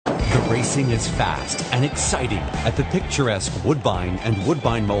The racing is fast and exciting at the picturesque Woodbine and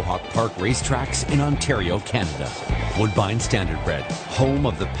Woodbine Mohawk Park racetracks in Ontario, Canada. Woodbine Standardbred, home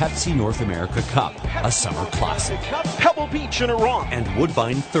of the Pepsi North America Cup, a summer classic. Pebble Beach in Iran. And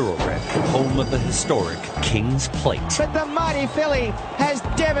Woodbine Thoroughbred, home of the historic King's Plate. But the mighty filly has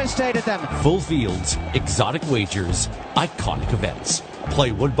devastated them. Full fields, exotic wagers, iconic events.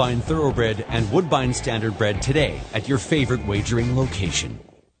 Play Woodbine Thoroughbred and Woodbine Standardbred today at your favorite wagering location.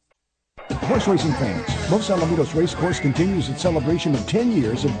 Horse racing fans, Los Alamitos Racecourse continues its celebration of 10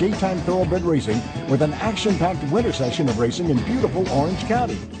 years of daytime thoroughbred racing with an action-packed winter session of racing in beautiful Orange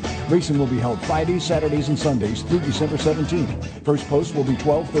County. Racing will be held Fridays, Saturdays, and Sundays through December 17th. First post will be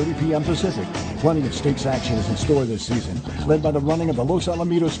 12:30 p.m. Pacific. Plenty of stakes action is in store this season, led by the running of the Los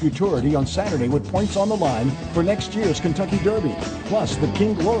Alamitos Futurity on Saturday with points on the line for next year's Kentucky Derby, plus the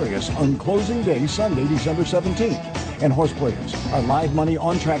King Glorious on closing day, Sunday, December 17th. And horse players, our live money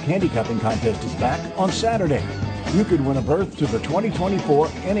on-track handicapping contest is back on Saturday. You could win a berth to the 2024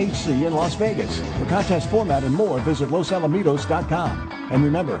 NHC in Las Vegas. For contest format and more, visit losalamitos.com. And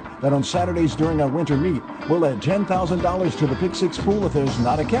remember that on Saturdays during our winter meet, we'll add $10,000 to the Pick Six pool if there's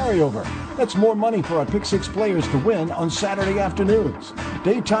not a carryover. That's more money for our Pick Six players to win on Saturday afternoons.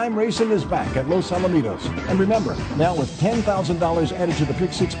 Daytime racing is back at Los Alamitos. And remember, now with $10,000 added to the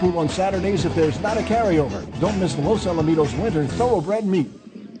Pick Six pool on Saturdays if there's not a carryover. Don't miss the Los Alamitos Winter Thoroughbred Meet.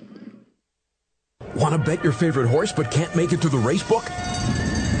 Want to bet your favorite horse but can't make it to the racebook?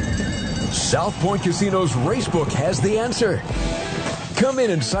 South Point Casino's Racebook has the answer. Come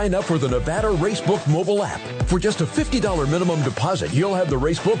in and sign up for the Nevada Racebook mobile app. For just a $50 minimum deposit, you'll have the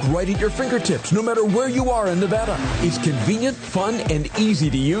Racebook right at your fingertips, no matter where you are in Nevada. It's convenient, fun, and easy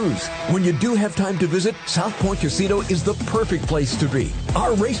to use. When you do have time to visit, South Point Casino is the perfect place to be.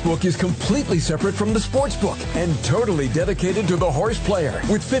 Our Racebook is completely separate from the Sportsbook and totally dedicated to the horse player.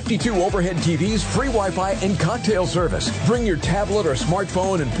 With 52 overhead TVs, free Wi-Fi, and cocktail service. Bring your tablet or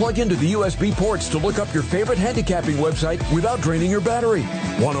smartphone and plug into the USB ports to look up your favorite handicapping website without draining your battery.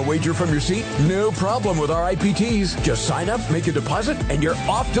 Want to wager from your seat? No problem with our IPTs. Just sign up, make a deposit, and you're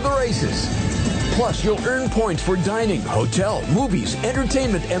off to the races. Plus, you'll earn points for dining, hotel, movies,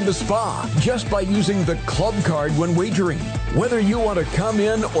 entertainment, and the spa just by using the club card when wagering. Whether you want to come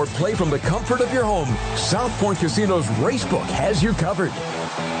in or play from the comfort of your home, South Point Casino's Racebook has you covered.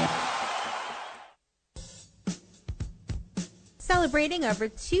 Celebrating over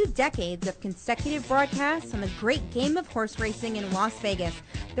 2 decades of consecutive broadcasts on the great game of horse racing in Las Vegas,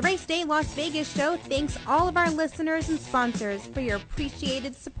 the Race Day Las Vegas show thanks all of our listeners and sponsors for your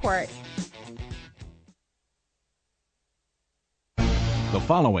appreciated support. The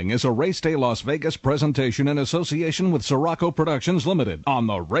following is a Race Day Las Vegas presentation in association with Siraco Productions Limited on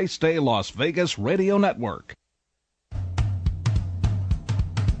the Race Day Las Vegas Radio Network.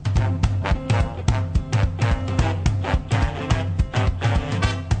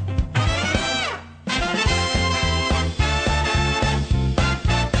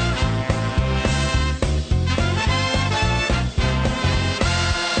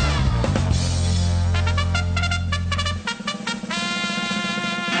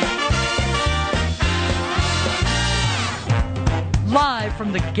 Live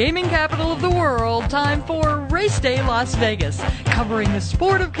from the gaming capital of the world, time for Race Day Las Vegas, covering the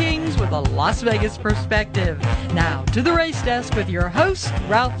sport of kings with a Las Vegas perspective. Now to the race desk with your host,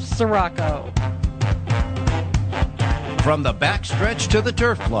 Ralph Siraco. From the backstretch to the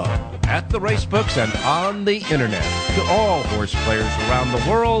turf flow, at the racebooks and on the internet, to all horse players around the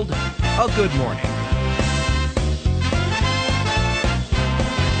world, a good morning.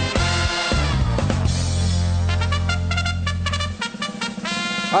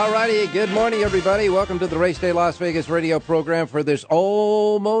 All righty, good morning, everybody. Welcome to the Race Day Las Vegas radio program for this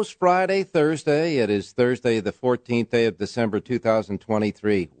almost Friday, Thursday. It is Thursday, the 14th day of December,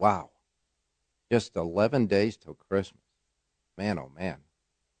 2023. Wow. Just 11 days till Christmas. Man, oh, man.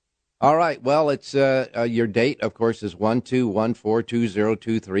 All right, well, it's your date, of course, is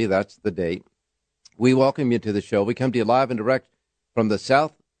 1-2-1-4-2023. That's the date. We welcome you to the show. We come to you live and direct from the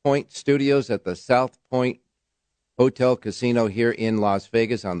South Point Studios at the South Point Hotel Casino here in Las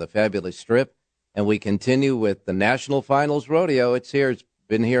Vegas on the fabulous Strip. And we continue with the National Finals Rodeo. It's here. It's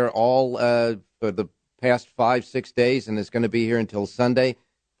been here all for the past 5-6 days, and it's going to be here until Sunday.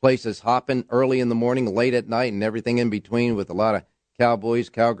 Place is hopping early in the morning, late at night, and everything in between with a lot of cowboys,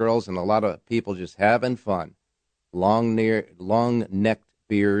 cowgirls, and a lot of people just having fun. Long-necked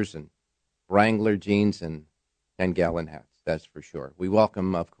beers and Wrangler jeans and 10-gallon hats. That's for sure. We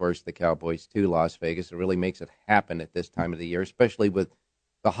welcome, of course, the Cowboys to Las Vegas. It really makes it happen at this time of the year, especially with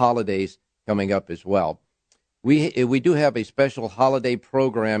the holidays coming up as well. We do have a special holiday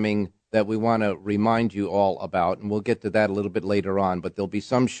programming that we want to remind you all about, and we'll get to that a little bit later on. But there'll be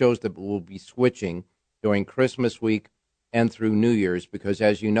some shows that will be switching during Christmas week and through New Year's because,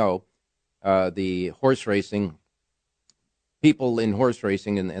 as you know, the horse racing, people in horse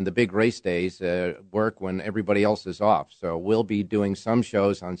racing and the big race days work when everybody else is off. So we'll be doing some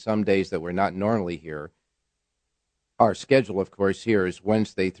shows on some days that we're not normally here. Our schedule, of course, here is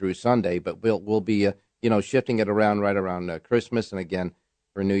Wednesday through Sunday, but we'll be shifting it around right around Christmas and again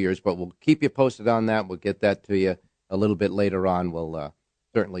for New Year's. But we'll keep you posted on that. We'll get that to you a little bit later on. We'll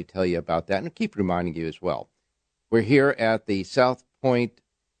certainly tell you about that and keep reminding you as well. We're here at the South Point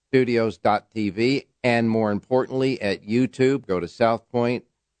Studios.tv and more importantly at YouTube. Go to South Point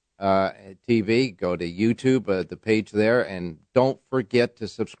TV, go to YouTube, the page there, and don't forget to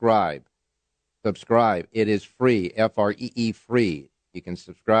subscribe. Subscribe. It is free, Free, free. You can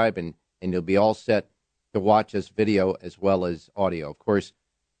subscribe and you'll be all set to watch us video as well as audio. Of course,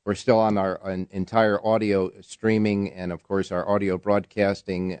 we're still on our entire audio streaming and, of course, our audio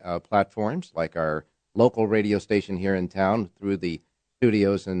broadcasting platforms like our local radio station here in town through the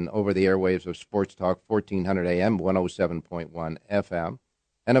studios and over the airwaves of Sports Talk 1400 AM, 107.1 FM.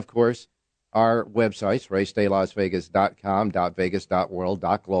 And, of course, our websites, racedaylasvegas.com, .vegas.world,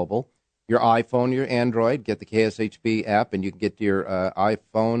 .global. Your iPhone, your Android, get the KSHB app, and you can get your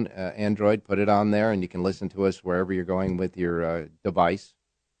iPhone, Android, put it on there, and you can listen to us wherever you're going with your device.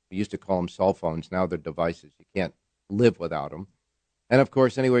 We used to call them cell phones. Now they're devices. You can't live without them. And, of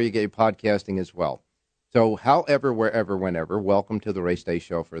course, anywhere you get your podcasting as well. So, however, wherever, whenever, welcome to the Race Day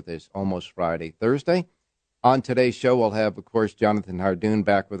Show for this almost Friday, Thursday. On today's show, we'll have, of course, Jonathan Hardoon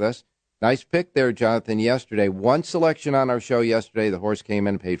back with us. Nice pick there, Jonathan, yesterday. One selection on our show yesterday. The horse came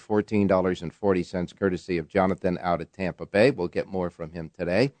in and paid $14.40, courtesy of Jonathan out at Tampa Bay. We'll get more from him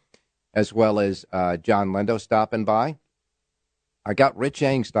today, as well as John Lindo stopping by. I got Rich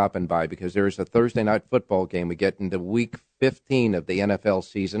Yang stopping by because there's a Thursday night football game. We get into week 15 of the NFL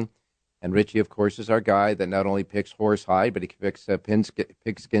season. And Richie, of course, is our guy that not only picks horse hide, but he picks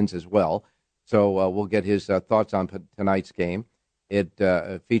pigskins as well. So we'll get his thoughts on tonight's game.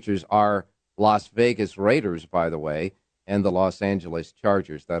 It features our Las Vegas Raiders, by the way, and the Los Angeles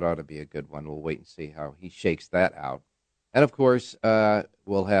Chargers. That ought to be a good one. We'll wait and see how he shakes that out. And, of course,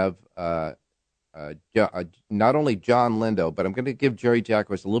 we'll have not only John Lindo, but I'm going to give Jerry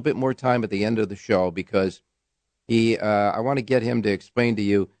Jacquez a little bit more time at the end of the show because I want to get him to explain to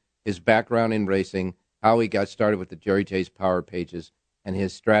you his background in racing, how he got started with the Jerry J's Power Pages, and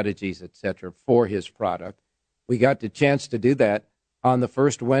his strategies, etc., for his product. We got the chance to do that on the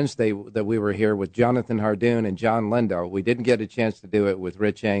first Wednesday that we were here with Jonathan Hardoon and John Lindo. We didn't get a chance to do it with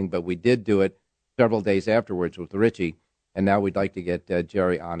Rich Yang, but we did do it several days afterwards with Richie. And now we'd like to get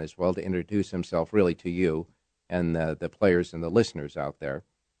Jerry on as well to introduce himself really to you and the players and the listeners out there.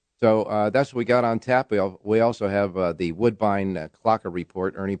 So that's what we got on tap. We also have the Woodbine Clocker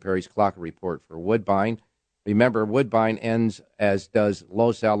Report, Ernie Perry's Clocker Report for Woodbine. Remember, Woodbine ends, as does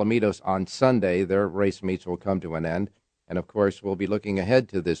Los Alamitos, on Sunday. Their race meets will come to an end. And, of course, we'll be looking ahead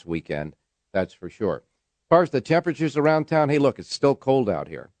to this weekend, that's for sure. As far as the temperatures around town, hey, look, it's still cold out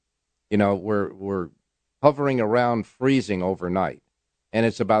here. You know, we're hovering around freezing overnight, and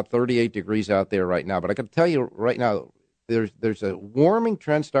it's about 38 degrees out there right now. But I can tell you right now, there's a warming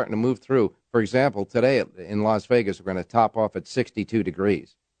trend starting to move through. For example, today in Las Vegas, we're going to top off at 62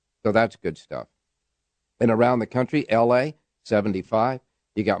 degrees. So that's good stuff. And around the country, L.A., 75.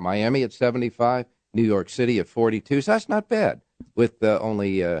 You got Miami at 75. New York City at 42, so that's not bad with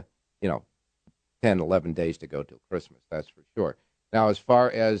only, 10, 11 days to go till Christmas, that's for sure. Now, as far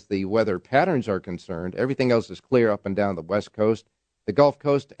as the weather patterns are concerned, everything else is clear up and down the West Coast, the Gulf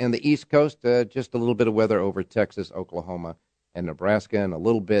Coast, and the East Coast. Just a little bit of weather over Texas, Oklahoma, and Nebraska, and a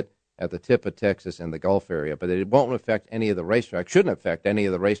little bit at the tip of Texas and the Gulf area. But it won't affect any of the racetracks, shouldn't affect any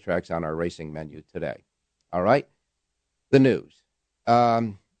of the racetracks on our racing menu today. All right? The news.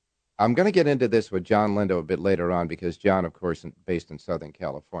 I'm going to get into this with John Lindo a bit later on because John, of course, is based in Southern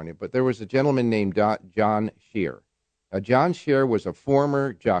California. But there was a gentleman named John Scheer. John Scheer was a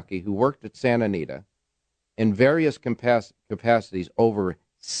former jockey who worked at Santa Anita in various capacities over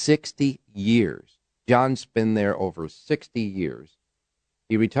 60 years. John's been there over 60 years.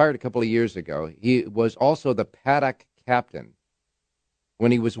 He retired a couple of years ago. He was also the paddock captain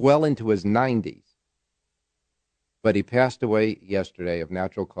when he was well into his 90s. But he passed away yesterday of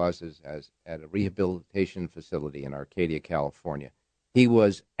natural causes at a rehabilitation facility in Arcadia, California. He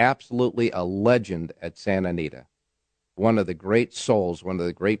was absolutely a legend at Santa Anita. One of the great souls, one of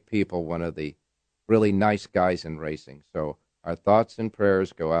the great people, one of the really nice guys in racing. So our thoughts and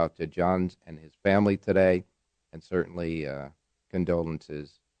prayers go out to John and his family today. and certainly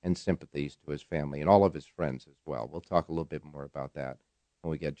condolences and sympathies to his family and all of his friends as well. We'll talk a little bit more about that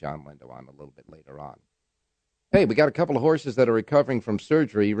when we get John Lindo on a little bit later on. Hey, we got a couple of horses that are recovering from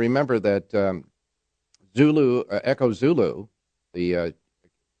surgery. Remember that Echo Zulu, the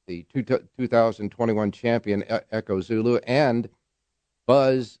 2021 champion Echo Zulu, and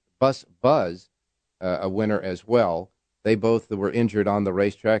Buzz, a winner as well. They both were injured on the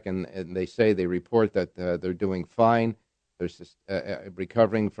racetrack, and they report that they're doing fine. They're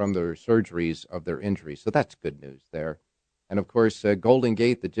recovering from their surgeries of their injuries. So that's good news there. And, of course, Golden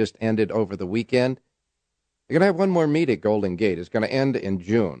Gate that just ended over the weekend. They're going to have one more meet at Golden Gate. It's going to end in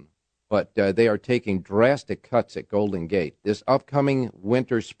June. But they are taking drastic cuts at Golden Gate. This upcoming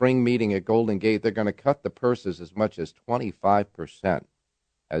winter-spring meeting at Golden Gate, they're going to cut the purses as much as 25%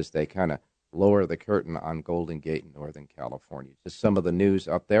 as they kind of lower the curtain on Golden Gate in Northern California. Just some of the news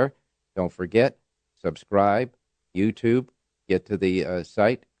up there. Don't forget, subscribe, YouTube, get to the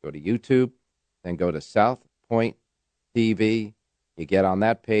site, go to YouTube, then go to South Point TV. You get on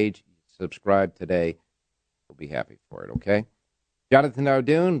that page, subscribe today. We'll be happy for it, okay? Jonathan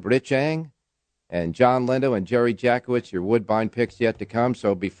Hardoon, Rich Ang, and John Lindo and Jerry Jackowitz, your Woodbine picks yet to come.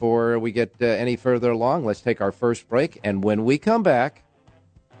 So before we get any further along, let's take our first break. And when we come back,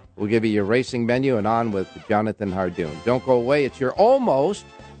 we'll give you your racing menu and on with Jonathan Hardoon. Don't go away. It's your almost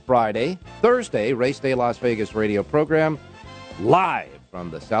Thursday, Race Day Las Vegas radio program, live from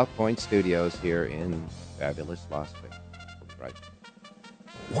the South Point studios here in fabulous Las Vegas. Right.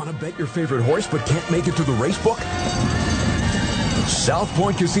 Want to bet your favorite horse but can't make it to the race book? South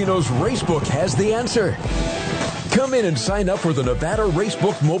Point Casino's Racebook has the answer. Come in and sign up for the Nevada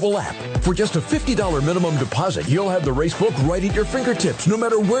Racebook mobile app. For just a $50 minimum deposit, you'll have the Racebook right at your fingertips, no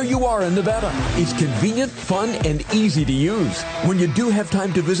matter where you are in Nevada. It's convenient, fun, and easy to use. When you do have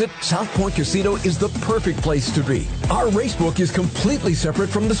time to visit, South Point Casino is the perfect place to be. Our Racebook is completely separate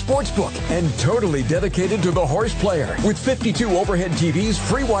from the Sportsbook and totally dedicated to the horse player. With 52 overhead TVs,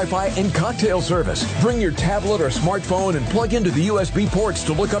 free Wi-Fi, and cocktail service. Bring your tablet or smartphone and plug into the USB ports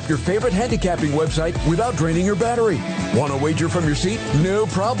to look up your favorite handicapping website without draining your battery. Want to wager from your seat? No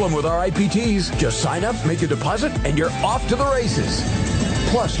problem with our IPTs. Just sign up, make a deposit, and you're off to the races.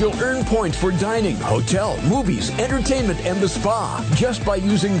 Plus, you'll earn points for dining, hotel, movies, entertainment, and the spa just by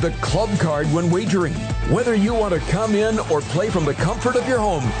using the club card when wagering. Whether you want to come in or play from the comfort of your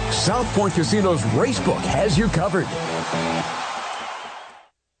home, South Point Casino's Racebook has you covered.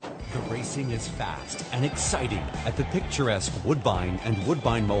 Racing is fast and exciting at the picturesque Woodbine and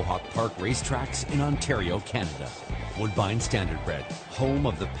Woodbine Mohawk Park racetracks in Ontario, Canada. Woodbine Standardbred, home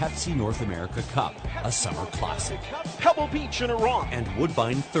of the Pepsi North America Cup, a summer classic. Pebble Beach in Iran. And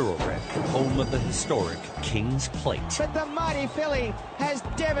Woodbine Thoroughbred, home of the historic King's Plate. But the mighty filly has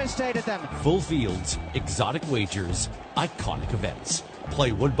devastated them. Full fields, exotic wagers, iconic events.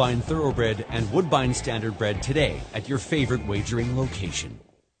 Play Woodbine Thoroughbred and Woodbine Standardbred today at your favorite wagering location.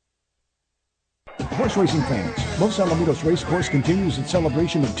 Horse racing fans, Los Alamitos Racecourse continues its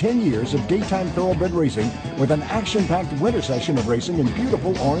celebration of 10 years of daytime thoroughbred racing with an action-packed winter session of racing in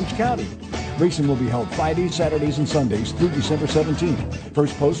beautiful Orange County. Racing will be held Fridays, Saturdays, and Sundays through December 17th.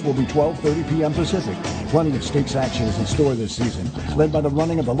 First post will be 12:30 p.m. Pacific. Plenty of stakes action is in store this season, led by the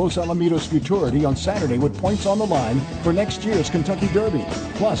running of the Los Alamitos Futurity on Saturday with points on the line for next year's Kentucky Derby,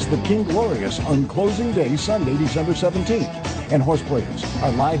 plus the King Glorious on closing day, Sunday, December 17th. And horse players,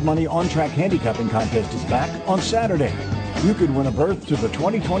 our live money on-track handicapping contest is back on Saturday. You could win a berth to the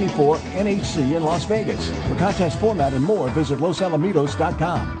 2024 NHC in Las Vegas. For contest format and more, visit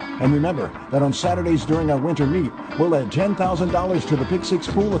losalamitos.com. And remember that on Saturdays during our winter meet, we'll add $10,000 to the Pick Six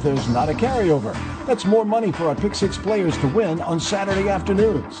pool if there's not a carryover. That's more money for our Pick Six players to win on Saturday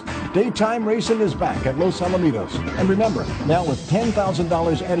afternoons. Daytime racing is back at Los Alamitos. And remember, now with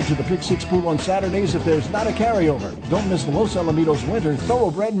 $10,000 added to the Pick Six pool on Saturdays if there's not a carryover. Don't miss the Los Alamitos Winter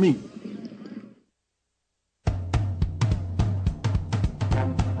Thoroughbred Meet.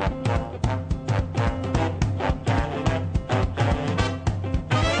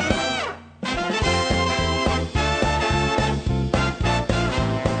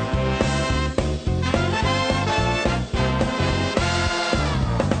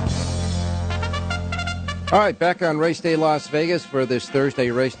 All right, back on Race Day Las Vegas for this Thursday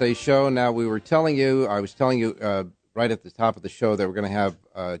Race Day show. Now, I was telling you right at the top of the show that we're going to have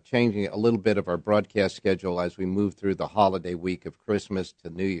changing a little bit of our broadcast schedule as we move through the holiday week of Christmas to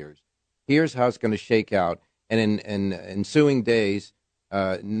New Year's. Here's how it's going to shake out. And in ensuing days,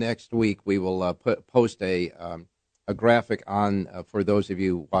 next week, we will post a graphic on, for those of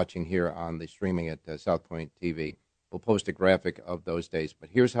you watching here on the streaming at South Point TV. We'll post a graphic of those days. But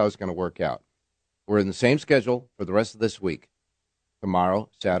here's how it's going to work out. we're in the same schedule for the rest of this week. Tomorrow,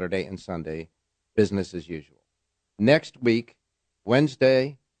 Saturday, and Sunday, business as usual. Next week,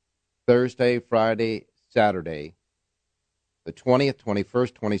 Wednesday, Thursday, Friday, Saturday, the 20th,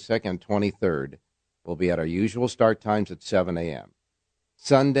 21st, 22nd, 23rd, will be at our usual start times at 7 a.m.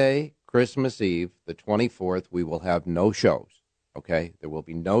 Sunday, Christmas Eve, the 24th, we will have no shows, okay? There will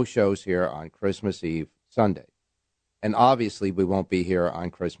be no shows here on Christmas Eve, Sunday. And obviously, we won't be here on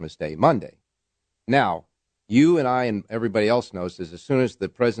Christmas Day, Monday. Now, you and I and everybody else knows is as soon as the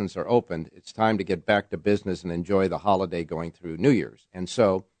presents are opened, it's time to get back to business and enjoy the holiday going through New Year's. And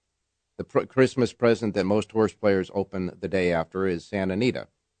so the Christmas present that most horse players open the day after is Santa Anita.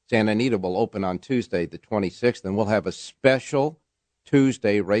 Santa Anita will open on Tuesday, the 26th, and we'll have a special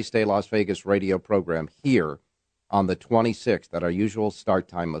Tuesday Race Day Las Vegas radio program here on the 26th at our usual start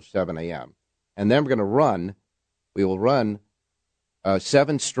time of 7 a.m. And then we will run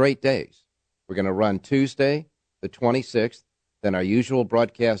 7 straight days. We're going to run Tuesday, the 26th, then our usual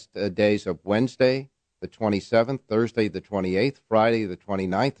broadcast days of Wednesday, the 27th, Thursday, the 28th, Friday, the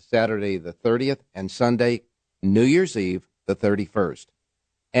 29th, Saturday, the 30th, and Sunday, New Year's Eve, the 31st.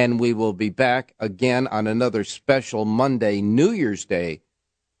 And we will be back again on another special Monday, New Year's Day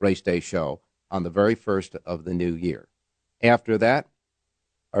race day show on the very first of the new year. After that,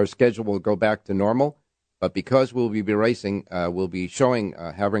 our schedule will go back to normal. But because we'll be racing, we'll be showing,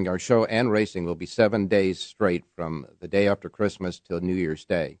 having our show and racing will be 7 days straight from the day after Christmas till New Year's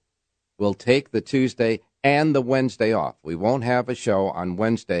Day. We'll take the Tuesday and the Wednesday off. We won't have a show on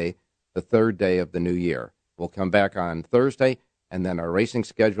Wednesday, the third day of the new year. We'll come back on Thursday, and then our racing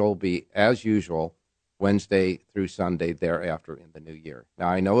schedule will be, as usual, Wednesday through Sunday thereafter in the new year. Now,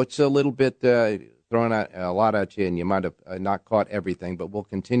 I know it's a little bit throwing a lot at you, and you might have not caught everything, but we'll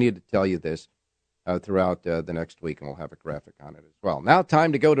continue to tell you this throughout the next week, and we'll have a graphic on it as well. Now,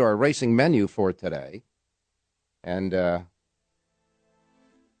 time to go to our racing menu for today. And I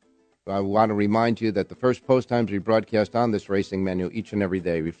want to remind you that the first post times we broadcast on this racing menu each and every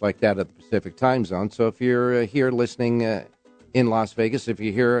day reflect that of the Pacific time zone. So if you're here listening in Las Vegas, if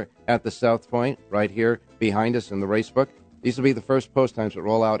you're here at the South Point, right here behind us in the racebook, these will be the first post times that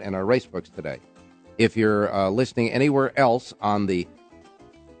roll out in our racebooks today. If you're listening anywhere else on the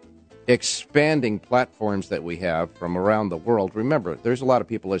expanding platforms that we have from around the world, remember, there's a lot of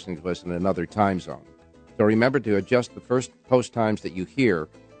people listening to us in another time zone. So remember to adjust the first post times that you hear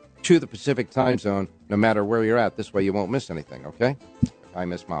to the Pacific time zone, no matter where you're at. This way you won't miss anything, okay? I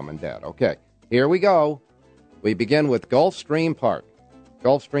miss Mom and Dad. Okay, here we go. We begin with Gulfstream Park.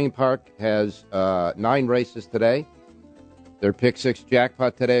 Gulfstream Park has 9 races today. Their Pick 6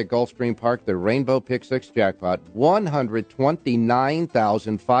 jackpot today at Gulfstream Park, their Rainbow Pick 6 jackpot,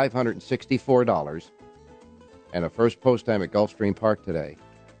 $129,564. And a first post time at Gulfstream Park today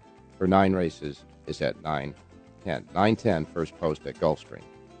for 9 races is at 9:10. 9:10 first post at Gulfstream.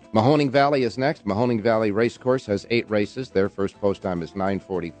 Mahoning Valley is next. Mahoning Valley Racecourse has 8 races. Their first post time is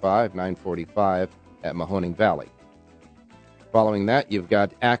 9:45 at Mahoning Valley. Following that, you've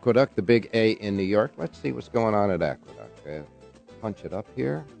got Aqueduct, the Big A in New York. Let's see what's going on at Aqueduct. Punch it up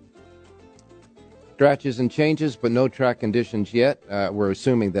here. Scratches and changes, but no track conditions yet. We're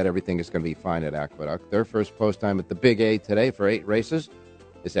assuming that everything is going to be fine at Aqueduct. Their first post time at the Big A today for 8 races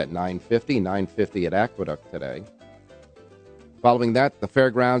is at 9:50 at Aqueduct today. Following that, the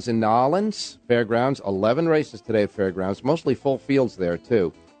Fairgrounds in New Orleans. Fairgrounds, 11 races today at Fairgrounds, mostly full fields there,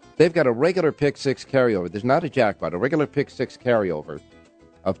 too. They've got a regular Pick 6 carryover. There's not a jackpot, a regular Pick 6 carryover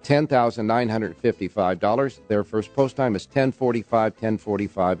of $10,955. Their first post time is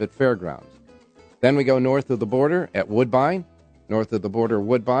 10:45 at Fairgrounds. Then we go north of the border at Woodbine. North of the border,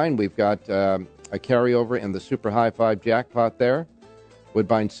 Woodbine, we've got a carryover in the Super High 5 jackpot there.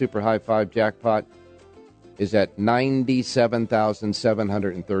 Woodbine Super High 5 jackpot is at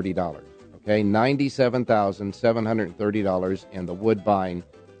 $97,730. Okay, $97,730 in the Woodbine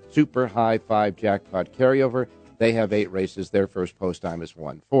Super High 5 jackpot carryover. They have 8 races. Their first post time is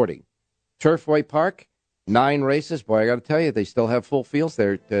 1:40. Turfway Park, 9 races. Boy, I got to tell you, they still have full fields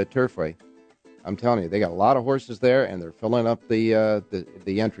there at Turfway. I'm telling you, they got a lot of horses there, and they're filling up the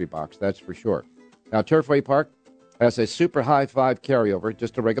entry box, that's for sure. Now, Turfway Park has a Super High 5 carryover,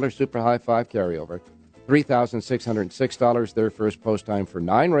 just a regular Super High 5 carryover, $3,606. Their first post time for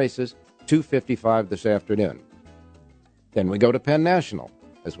 9 races, 2:55 this afternoon. Then we go to Penn National,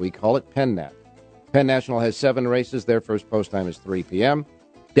 as we call it, Penn Nat. Penn National has 7 races. Their first post time is 3 p.m.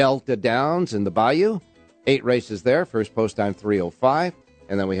 Delta Downs in the Bayou, 8 races there. First post time 3:05.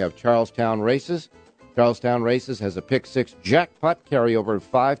 And then we have Charlestown Races. Charlestown Races has a Pick 6 jackpot carryover of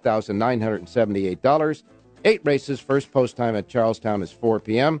 $5,978. 8 races. First post time at Charlestown is 4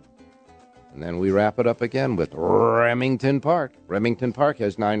 p.m. And then we wrap it up again with Remington Park. Remington Park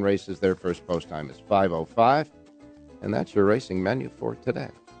has 9 races. Their first post time is 5:05. And that's your racing menu for today.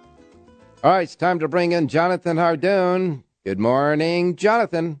 All right, it's time to bring in Jonathan Hardoon. Good morning,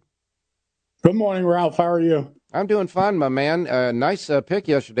 Jonathan. Good morning, Ralph. How are you? I'm doing fine, my man. Nice pick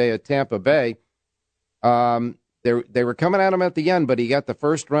yesterday at Tampa Bay. They were coming at him at the end, but he got the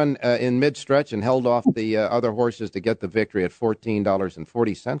first run in mid-stretch and held off the other horses to get the victory at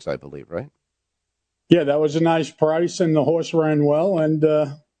 $14.40, I believe, right? Yeah, that was a nice price, and the horse ran well, and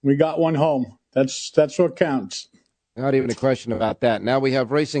we got one home. That's what counts. Not even a question about that. Now we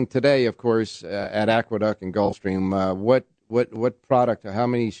have racing today, of course, at Aqueduct and Gulfstream. What product, how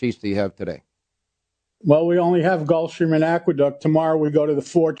many sheets do you have today? Well, we only have Gulfstream and Aqueduct. Tomorrow we go to the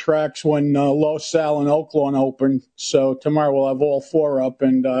 4 tracks when Los Sal and Oaklawn open. So tomorrow we'll have all 4 up,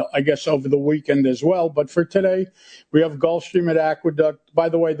 and I guess over the weekend as well. But for today, we have Gulfstream at Aqueduct. By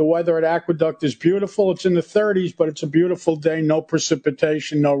the way, the weather at Aqueduct is beautiful. It's in the 30s, but it's a beautiful day. No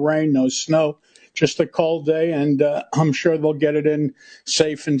precipitation, no rain, no snow. Just a cold day, and I'm sure they'll get it in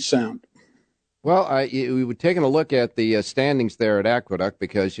safe and sound. Well, we were taking a look at the standings there at Aqueduct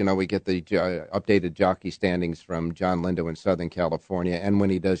because, we get the updated jockey standings from John Lindo in Southern California. And when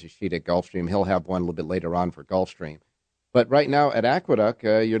he does a sheet at Gulfstream, he'll have one a little bit later on for Gulfstream. But right now at Aqueduct,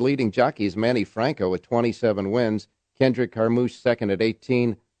 your leading jockey is Manny Franco with 27 wins. Kendrick Carmouche second at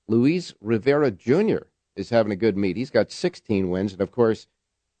 18. Luis Rivera Jr. is having a good meet. He's got 16 wins. And, of course,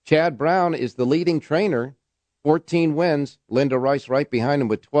 Chad Brown is the leading trainer. 14 wins, Linda Rice right behind him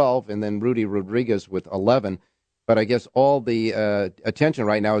with 12, and then Rudy Rodriguez with 11. But I guess all the attention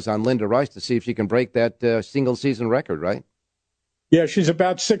right now is on Linda Rice to see if she can break that single-season record, right? Yeah, she's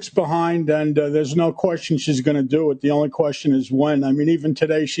about 6 behind, and there's no question she's going to do it. The only question is when. I mean, even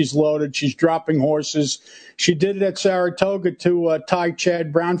today she's loaded. She's dropping horses. She did it at Saratoga to tie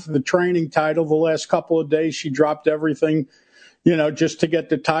Chad Brown for the training title. The last couple of days she dropped everything, just to get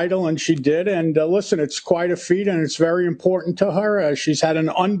the title, and she did. And listen, it's quite a feat, and it's very important to her. She's had an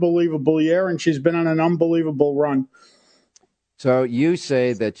unbelievable year, and she's been on an unbelievable run. So you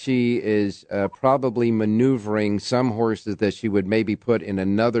say that she is probably maneuvering some horses that she would maybe put in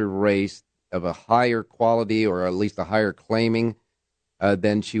another race of a higher quality or at least a higher claiming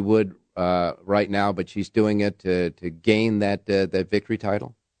than she would right now, but she's doing it to gain that victory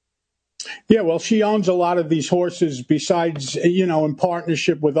title? Yeah, well, she owns a lot of these horses besides, in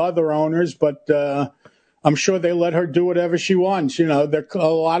partnership with other owners, but I'm sure they let her do whatever she wants. A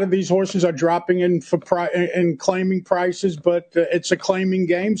lot of these horses are dropping in for in claiming prices, but it's a claiming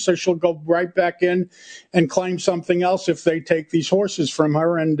game, so she'll go right back in and claim something else if they take these horses from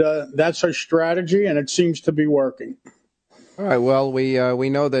her, and that's her strategy, and it seems to be working. All right, well, we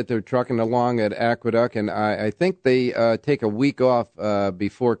know that they're trucking along at Aqueduct, and I think they take a week off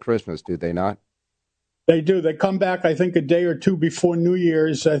before Christmas, do they not? They do. They come back, I think, a day or two before New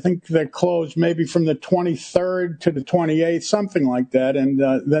Year's. I think they're closed maybe from the 23rd to the 28th, something like that, and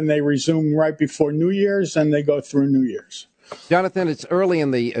then they resume right before New Year's, and they go through New Year's. Jonathan, it's early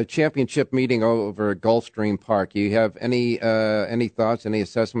in the championship meeting over at Gulfstream Park. Do you have any thoughts, any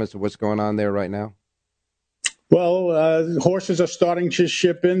assessments of what's going on there right now? Well, horses are starting to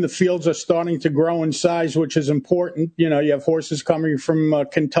ship in. The fields are starting to grow in size, which is important. You have horses coming from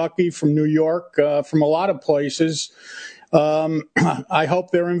Kentucky, from New York, from a lot of places. I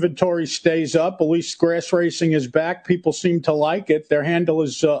hope their inventory stays up. At least grass racing is back. People seem to like it. Their handle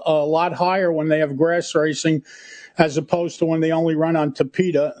is a lot higher when they have grass racing as opposed to when they only run on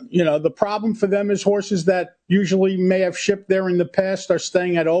Tapeta. The problem for them is horses that usually may have shipped there in the past are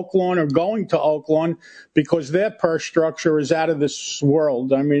staying at Oaklawn or going to Oaklawn because their purse structure is out of this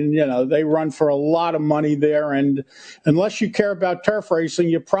world. I mean, they run for a lot of money there, and unless you care about turf racing,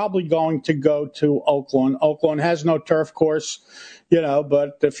 you're probably going to go to Oaklawn. Oaklawn has no turf course,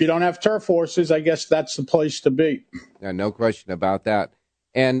 but if you don't have turf horses, I guess that's the place to be. Yeah, no question about that.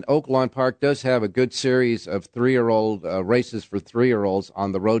 And Oaklawn Park does have a good series of 3-year-old races for 3-year-olds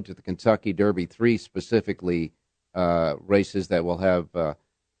on the road to the Kentucky Derby, 3 specifically races that will have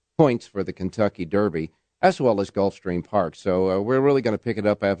points for the Kentucky Derby, as well as Gulfstream Park. So we're really going to pick it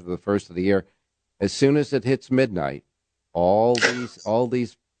up after the first of the year. As soon as it hits midnight, all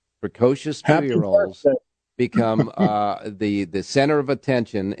these precocious 2-year-olds become the center of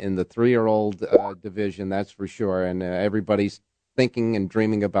attention in the 3-year-old division, that's for sure. And everybody's thinking and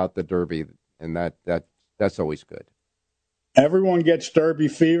dreaming about the Derby, and that's always good. Everyone gets Derby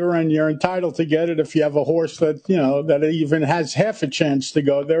fever, and you're entitled to get it if you have a horse that that even has half a chance to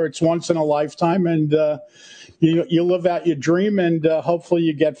go there. It's once in a lifetime, and you live out your dream, and hopefully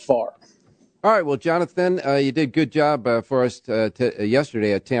you get far. All right, well, Jonathan, you did a good job for us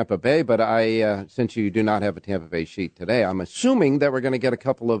yesterday at Tampa Bay, but since you do not have a Tampa Bay sheet today, I'm assuming that we're going to get a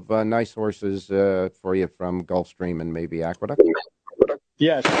couple of nice horses for you from Gulfstream and maybe Aqueduct.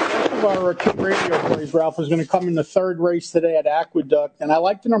 Yes. One of our kid radio plays, Ralph, is going to come in the third race today at Aqueduct, and I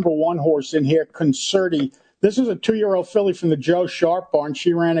like the number 1 horse in here, Concerti. This is a 2-year-old filly from the Joe Sharp barn.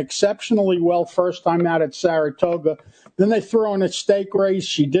 She ran exceptionally well first time out at Saratoga. Then they threw her in a stake race.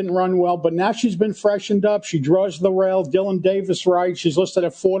 She didn't run well, but now she's been freshened up. She draws the rail. Dylan Davis rides. She's listed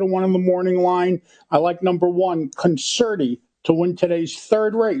at 4-1 in the morning line. I like number 1, Concerti, to win today's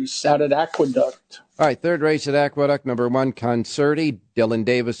third race out at Aqueduct. All right, third race at Aqueduct, number 1, Concerti. Dylan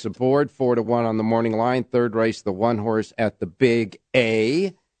Davis aboard, 4-1 on the morning line. Third race, the 1 horse at the Big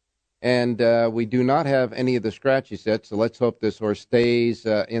A. And we do not have any of the scratchy sets, so let's hope this horse stays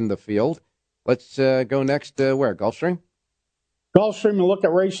in the field. Let's go next where? Gulfstream? Gulfstream, and look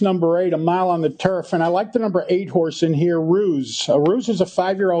at race number 8, a mile on the turf. And I like the number 8 horse in here, Ruse. Ruse is a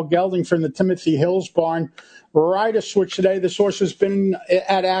 5-year-old gelding from the Timothy Hills barn. Rider switch today. This horse has been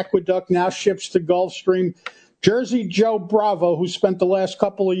at Aqueduct, now ships to Gulfstream. Jersey Joe Bravo, who spent the last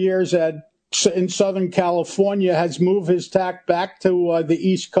couple of years in Southern California, has moved his tack back to the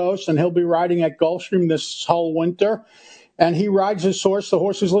East Coast, and he'll be riding at Gulfstream this whole winter. And he rides his horse. The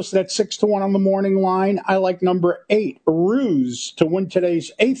horse is listed at 6-1 on the morning line. I like number 8, Ruse, to win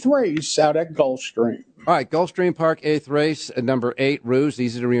today's 8th race out at Gulfstream. All right, Gulfstream Park, 8th race, number 8, Ruse,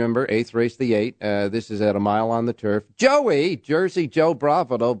 easy to remember, 8th race, the 8. This is at a mile on the turf. Joey, Jersey Joe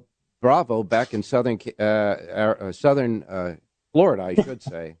Bravo, back in southern Florida, I should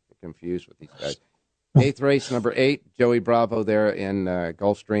say. Confused with these guys. 8th race, number 8, Joey Bravo there in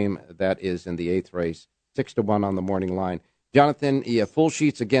Gulfstream. That is in the 8th race, 6-1 on the morning line. Jonathan, full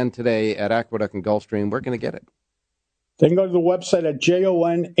sheets again today at Aqueduct and Gulfstream. Where can I get it? They can go to the website at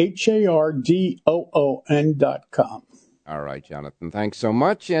JONHARDOON.com. All right, Jonathan. Thanks so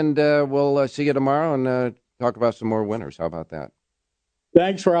much, and we'll see you tomorrow and talk about some more winners. How about that?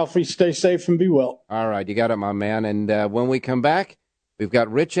 Thanks, Ralphie. Stay safe and be well. All right, you got it, my man. And when we come back, we've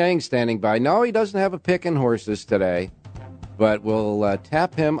got Rich Eng standing by. No, he doesn't have a pick in horses today, but we'll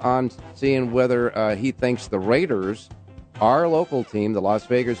tap him on seeing whether he thinks the Raiders, our local team, the Las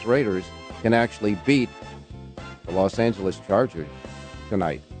Vegas Raiders, can actually beat the Los Angeles Chargers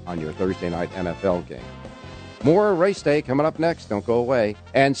tonight on your Thursday night NFL game. More Race Day coming up next. Don't go away.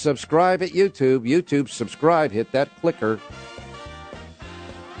 And subscribe at YouTube. YouTube, subscribe. Hit that clicker.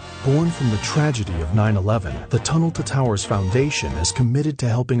 Born from the tragedy of 9/11, the Tunnel to Towers Foundation is committed to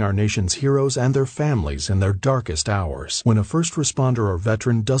helping our nation's heroes and their families in their darkest hours. When a first responder or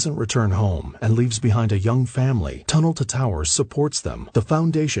veteran doesn't return home and leaves behind a young family, Tunnel to Towers supports them. The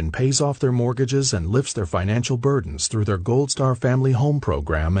foundation pays off their mortgages and lifts their financial burdens through their Gold Star Family Home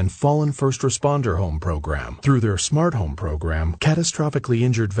Program and Fallen First Responder Home Program. Through their Smart Home Program, catastrophically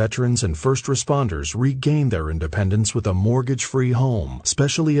injured veterans and first responders regain their independence with a mortgage-free home,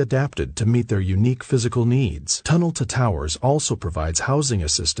 specially adapted to meet their unique physical needs. Tunnel to Towers also provides housing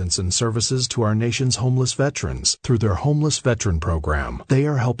assistance and services to our nation's homeless veterans through their Homeless Veteran Program. They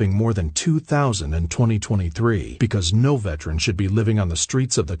are helping more than 2,000 in 2023 because no veteran should be living on the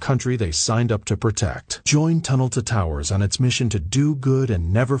streets of the country they signed up to protect. Join Tunnel to Towers on its mission to do good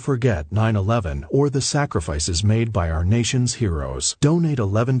and never forget 9/11 or the sacrifices made by our nation's heroes. Donate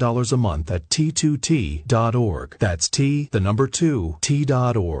 $11 a month at T2T.org. That's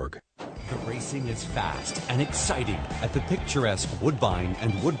T2T.org. The racing is fast and exciting at the picturesque Woodbine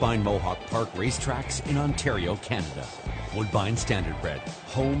and Woodbine Mohawk Park racetracks in Ontario, Canada. Woodbine Standardbred,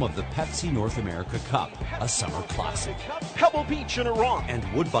 home of the Pepsi North America Cup, a summer classic. Pebble Beach in Iran. And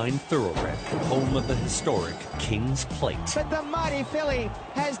Woodbine Thoroughbred, home of the historic King's Plate. But the mighty filly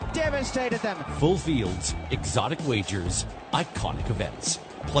has devastated them. Full fields, exotic wagers, iconic events.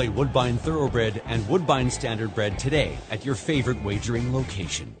 Play Woodbine Thoroughbred and Woodbine Standardbred today at your favorite wagering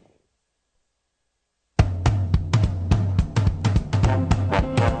location.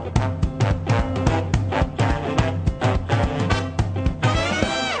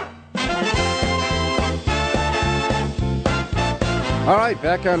 All right,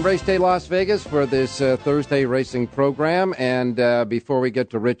 back on Race Day Las Vegas for this Thursday racing program. And before we get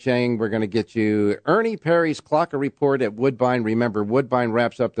to Rich Eng, we're going to get you Ernie Perry's Clocker Report at Woodbine. Remember, Woodbine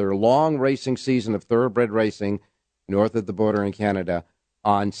wraps up their long racing season of thoroughbred racing north of the border in Canada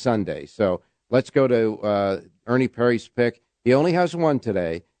on Sunday. So let's go to Ernie Perry's pick. He only has one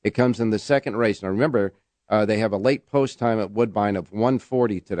today. It comes in the second race. Now, remember, they have a late post time at Woodbine of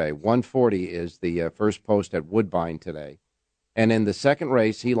 1:40 today. 1:40 is the first post at Woodbine today. And in the second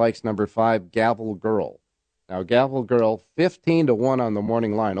race, he likes number 5, Gavel Girl. Now, Gavel Girl, 15-1 on the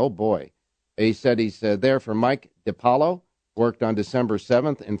morning line. Oh, boy. He said he's there for Mike DiPaolo, worked on December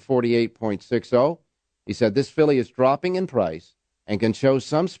 7th in 48.60. He said this filly is dropping in price and can show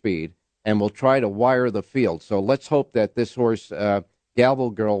some speed and will try to wire the field. So let's hope that this horse, Gavel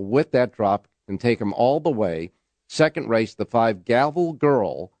Girl, with that drop, can take him all the way. Second race, the 5 Gavel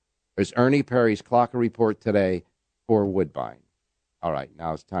Girl. There's Ernie Perry's Clocker Report today for Woodbine. All right,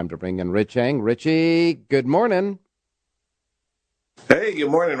 now it's time to bring in Rich Eng. Richie, good morning. Hey,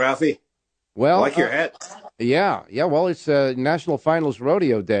 good morning, Ralphie. Well, I like your hat. Yeah. Well, it's National Finals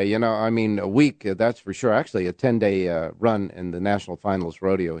Rodeo Day. A week, that's for sure. Actually, a 10-day run in the National Finals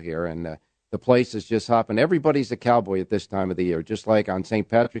Rodeo here, and the place is just hopping. Everybody's a cowboy at this time of the year. Just like on St.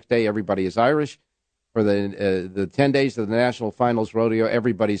 Patrick's Day, everybody is Irish. For the 10 days of the National Finals Rodeo,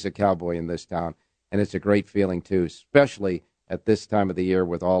 everybody's a cowboy in this town, and it's a great feeling, too, especially at this time of the year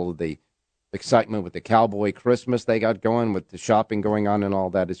with all of the excitement with the Cowboy Christmas they got going, with the shopping going on and all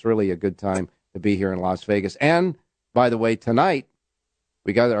that. It's really a good time to be here in Las Vegas. And, by the way, tonight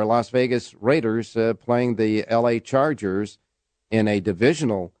we got our Las Vegas Raiders playing the L.A. Chargers in a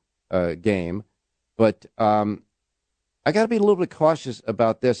divisional game. But I got to be a little bit cautious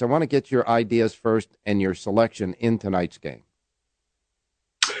about this. I want to get your ideas first and your selection in tonight's game.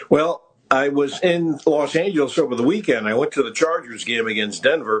 Well, I was in Los Angeles over the weekend. I went to the Chargers game against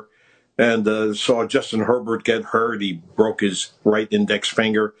Denver and saw Justin Herbert get hurt. He broke his right index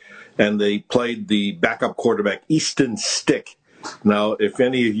finger, and they played the backup quarterback, Easton Stick. Now, if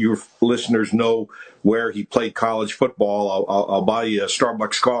any of your listeners know where he played college football, I'll buy you a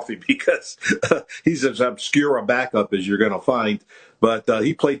Starbucks coffee because he's as obscure a backup as you're going to find. But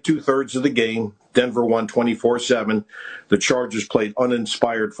he played 2/3 of the game. Denver won 24-7. The Chargers played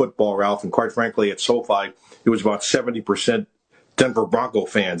uninspired football, Ralph, and quite frankly, at SoFi, it was about 70% Denver Bronco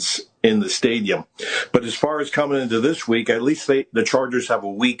fans in the stadium. But as far as coming into this week, at least the Chargers have a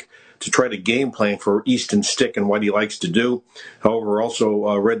week to try to game plan for Easton Stick and what he likes to do. However,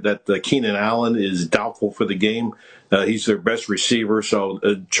 also read that Keenan Allen is doubtful for the game. He's their best receiver, so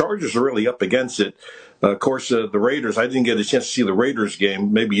Chargers are really up against it. Of course, the Raiders, I didn't get a chance to see the Raiders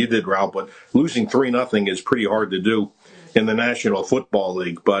game. Maybe you did, Ralph, but losing 3-0 is pretty hard to do in the National Football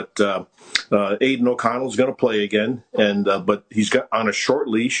League. But Aiden O'Connell's going to play again, but he's got on a short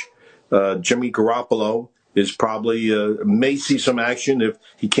leash. Jimmy Garoppolo is probably may see some action if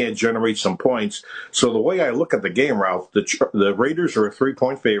he can't generate some points. So the way I look at the game, Ralph, the Raiders are a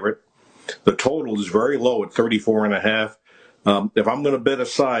 3-point favorite. The total is very low at 34.5. If I'm going to bet a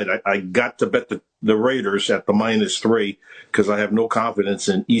side, I got to bet the Raiders at the -3 because I have no confidence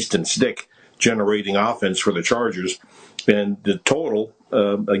in Easton Stick generating offense for the Chargers. And the total,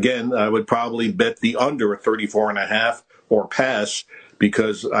 again, I would probably bet the under at 34.5 or pass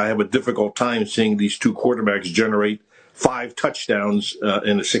because I have a difficult time seeing these two quarterbacks generate 5 touchdowns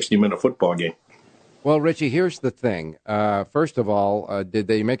in a 60-minute football game. Well, Richie, here's the thing. First of all, did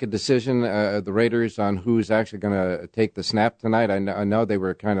they make a decision, the Raiders, on who's actually going to take the snap tonight? I know they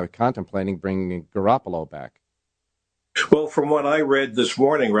were kind of contemplating bringing Garoppolo back. Well, from what I read this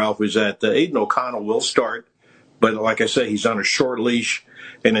morning, Ralph, is that Aiden O'Connell will start. But like I said, he's on a short leash,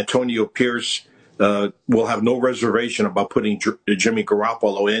 and Antonio Pierce will have no reservation about putting Jimmy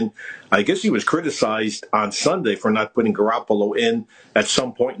Garoppolo in. I guess he was criticized on Sunday for not putting Garoppolo in at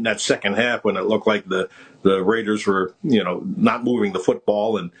some point in that second half when it looked like the Raiders were, not moving the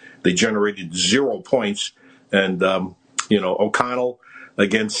football and they generated 0 points. And, O'Connell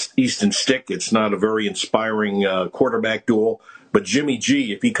against Easton Stick, it's not a very inspiring quarterback duel. But Jimmy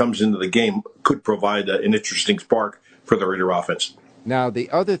G, if he comes into the game, could provide an interesting spark for the Raider offense. Now, the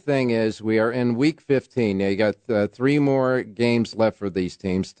other thing is we are in Week 15. Now, you got 3 more games left for these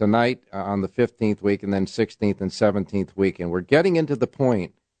teams. Tonight on the 15th week and then 16th and 17th week. And we're getting into the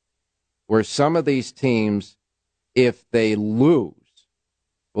point where some of these teams, if they lose,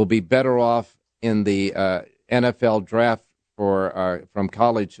 will be better off in the NFL draft from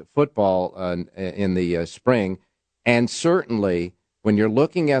college football in the spring. And certainly, when you're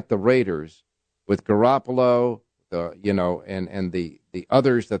looking at the Raiders with Garoppolo, and the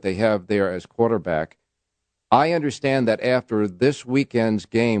others that they have there as quarterback, I understand that after this weekend's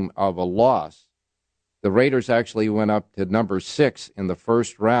game of a loss, the Raiders actually went up to number 6 in the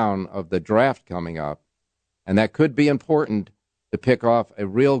first round of the draft coming up, and that could be important to pick off a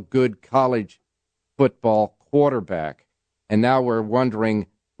real good college football quarterback. And now we're wondering,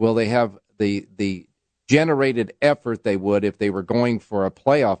 will they have the generated effort they would if they were going for a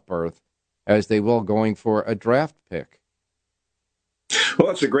playoff berth as they will going for a draft pick? Well,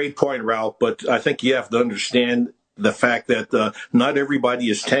 that's a great point, Ralph, but I think you have to understand the fact that not everybody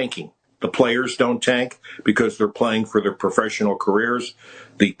is tanking. The players don't tank because they're playing for their professional careers.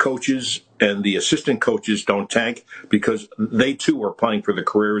 The coaches and the assistant coaches don't tank because they too are playing for their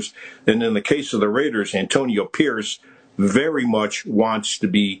careers. And in the case of the Raiders, Antonio Pierce very much wants to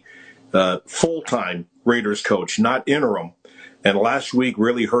be full-time Raiders coach, not interim. And last week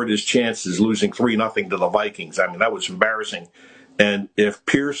really hurt his chances, losing 3-0 to the Vikings. I mean, that was embarrassing. And if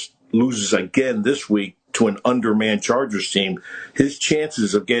Pierce loses again this week to an undermanned Chargers team, his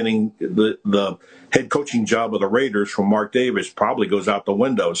chances of getting the head coaching job of the Raiders from Mark Davis probably goes out the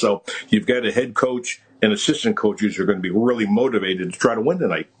window. So you've got a head coach and assistant coaches who are going to be really motivated to try to win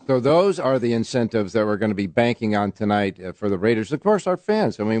tonight. So those are the incentives that we're going to be banking on tonight for the Raiders. Of course, our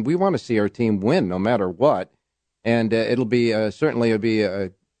fans. I mean, we want to see our team win no matter what. And it'll be certainly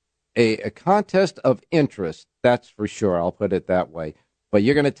a contest of interest, that's for sure. I'll put it that way. But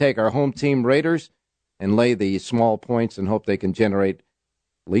you're going to take our home team Raiders and lay the small points and hope they can generate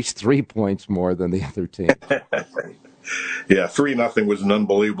at least 3 points more than the other team. Yeah, 3-0 was an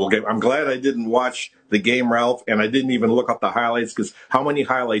unbelievable game. I'm glad I didn't watch the game, Ralph, and I didn't even look up the highlights, because how many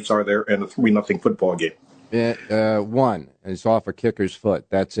highlights are there in a 3-0 football game? One. It's off a kicker's foot.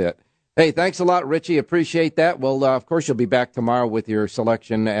 That's it. Hey, thanks a lot, Richie. Appreciate that. Well, of course, you'll be back tomorrow with your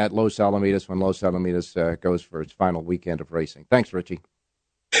selection at Los Alamitos when Los Alamitos goes for its final weekend of racing. Thanks, Richie.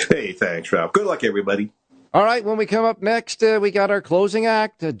 Hey, thanks, Ralph. Good luck, everybody. All right, when we come up next, we got our closing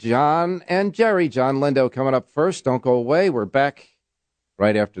act, John and Jerry. John Lindo coming up first. Don't go away. We're back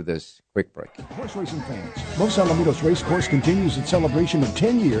right after this quick break. Horse racing fans, Los Alamitos Racecourse continues its celebration of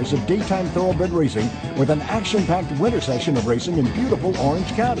 10 years of daytime thoroughbred racing with an action-packed winter session of racing in beautiful Orange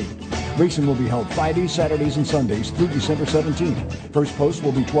County. Racing will be held Fridays, Saturdays, and Sundays through December 17th. First post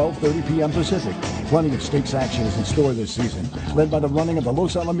will be 12:30 p.m. Pacific. Plenty of stakes action is in store this season, led by the running of the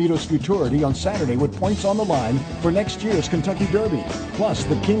Los Alamitos Futurity on Saturday with points on the line for next year's Kentucky Derby, plus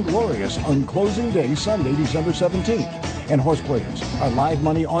the King Glorious on closing day, Sunday, December 17th. And horse players, our live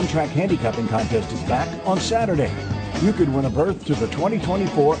money on-track handicapping contest is back on Saturday. You could win a berth to the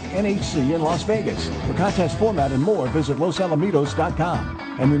 2024 NHC in Las Vegas. For contest format and more, visit losalamitos.com.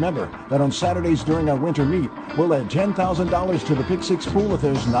 And remember that on Saturdays during our winter meet, we'll add $10,000 to the Pick Six pool if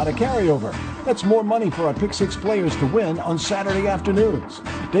there's not a carryover. That's more money for our Pick Six players to win on Saturday afternoons.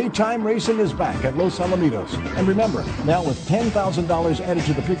 Daytime racing is back at Los Alamitos. And remember, now with $10,000 added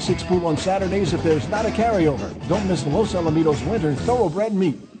to the Pick Six pool on Saturdays if there's not a carryover. Don't miss the Los Alamitos Winter Thoroughbred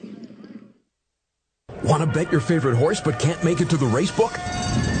Meet. Want to bet your favorite horse but can't make it to the racebook?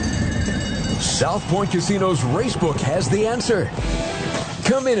 South Point Casino's Racebook has the answer.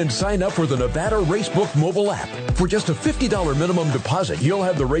 Come in and sign up for the Nevada Racebook mobile app. For just a $50 minimum deposit, you'll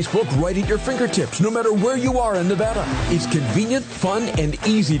have the Racebook right at your fingertips, no matter where you are in Nevada. It's convenient, fun, and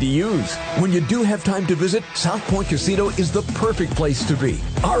easy to use. When you do have time to visit, South Point Casino is the perfect place to be.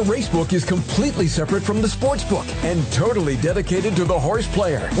 Our Racebook is completely separate from the Sportsbook and totally dedicated to the horse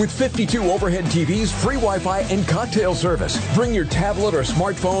player. With 52 overhead TVs, free Wi-Fi, and cocktail service. Bring your tablet or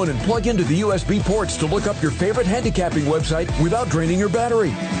smartphone and plug into the USB ports to look up your favorite handicapping website without draining your battery.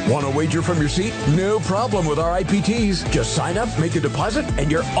 Want to wager from your seat? No problem with our IPTs. Just sign up, make a deposit,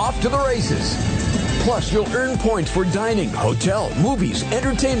 and you're off to the races. Plus, you'll earn points for dining, hotel, movies,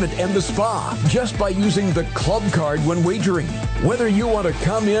 entertainment, and the spa just by using the club card when wagering. Whether you want to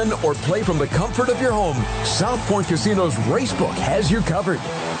come in or play from the comfort of your home, South Point Casino's Racebook has you covered.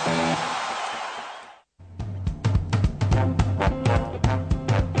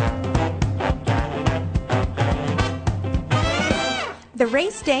 The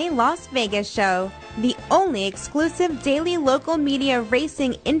Race Day Las Vegas Show, the only exclusive daily local media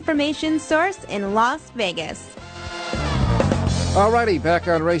racing information source in Las Vegas. Alrighty, back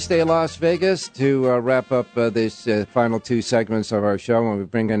on Race Day Las Vegas to wrap up this final two segments of our show when we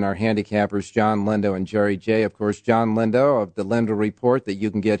bring in our handicappers, John Lindo and Jerry J. Of course, John Lindo of the Lindo Report that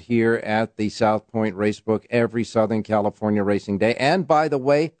you can get here at the South Point Racebook every Southern California racing day. And by the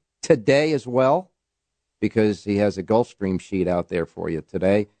way, today as well, because he has a Gulfstream sheet out there for you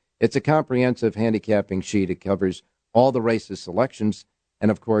today. It's a comprehensive handicapping sheet. It covers all the races selections and,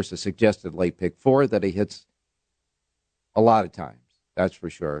 of course, a suggested late pick 4 that he hits a lot of times. That's for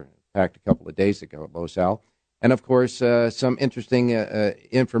sure. Packed a couple of days ago at Los Al. And, of course, some interesting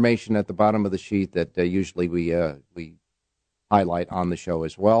information at the bottom of the sheet that usually we highlight on the show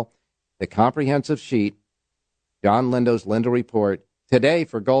as well. The comprehensive sheet, John Lindo's Lindo Report, today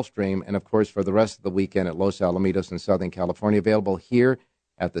for Gulfstream, and, of course, for the rest of the weekend at Los Alamitos in Southern California, available here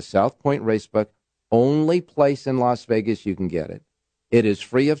at the South Point Racebook, only place in Las Vegas you can get it. It is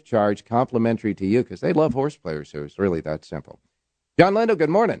free of charge, complimentary to you, because they love horse players here. It's really that simple. John Lindo, good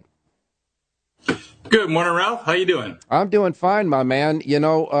morning. Good morning, Ralph. How you doing? I'm doing fine, my man. You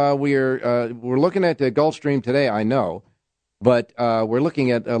know, we're looking at the Gulfstream today, I know, But we're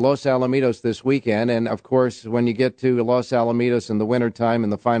looking at Los Alamitos this weekend, and of course, when you get to Los Alamitos in the wintertime in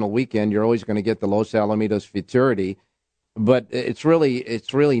the final weekend, you're always going to get the Los Alamitos Futurity. But it's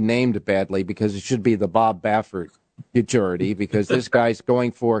really named badly because it should be the Bob Baffert Futurity because this guy's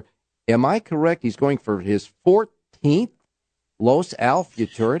going for, am I correct? He's going for his 14th Los Al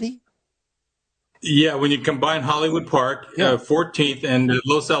Futurity? Yeah, when you combine Hollywood Park, 14th, and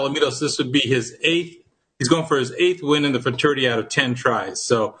Los Alamitos, this would be his 8th. He's going for his 8th win in the Futurity out of 10 tries.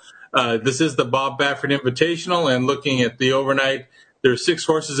 So this is the Bob Baffert Invitational, and looking at the overnight, there are 6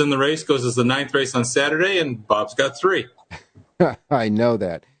 horses in the race, goes as the 9th race on Saturday, and Bob's got 3. I know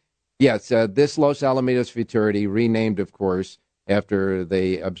that. Yes, this Los Alamitos Futurity, renamed, of course, after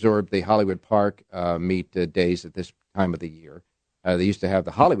they absorbed the Hollywood Park meet days at this time of the year. They used to have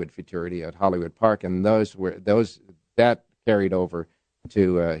the Hollywood Futurity at Hollywood Park, and that carried over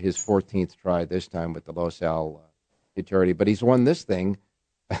to his 14th try this time with the Los Al Futurity. But he's won this thing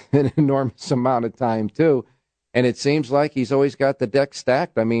an enormous amount of time, too. And it seems like he's always got the deck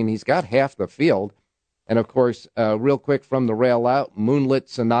stacked. I mean, he's got half the field. And, of course, real quick from the rail out, Moonlit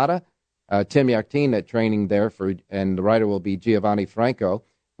Sonata, Tim Yakteen at training there, and the rider will be Giovanni Franco.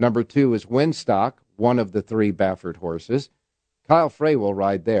 Number 2 is Windstock, one of the 3 Baffert horses. Kyle Frey will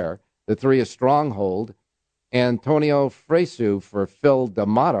ride there. The 3 is Stronghold. Antonio Fresu for Phil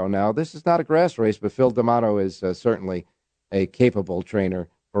D'Amato. Now, this is not a grass race, but Phil D'Amato is certainly a capable trainer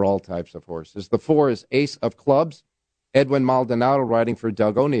for all types of horses. The 4 is Ace of Clubs, Edwin Maldonado riding for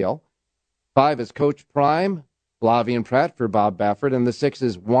Doug O'Neill. 5 is Coach Prime, Flavian Pratt for Bob Baffert. And the 6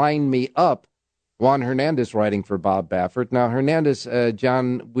 is Wind Me Up, Juan Hernandez riding for Bob Baffert. Now, Hernandez,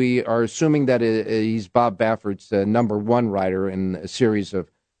 John, we are assuming that he's Bob Baffert's number 1 rider in a series of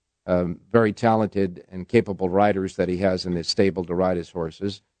very talented and capable riders that he has in his stable to ride his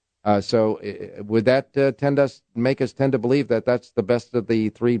horses. So would that make us tend to believe that that's the best of the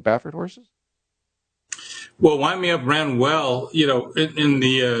 3 Baffert horses? Well, Wind Me Up ran well, in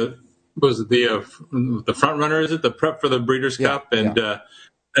the the front runner, is it? The prep for the Breeders' Cup, and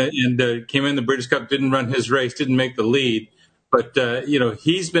came in the Breeders' Cup, didn't run his race, didn't make the lead. But,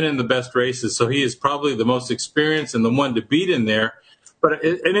 he's been in the best races, so he is probably the most experienced and the one to beat in there. But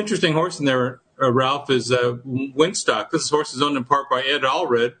an interesting horse in there, Ralph, is Windstock. This horse is owned in part by Ed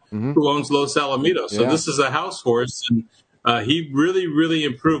Allred, who owns Los Alamitos. So this is a house horse, and he really, really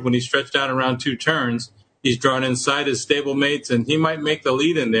improved when he stretched out around 2 turns. He's drawn inside his stablemates, and he might make the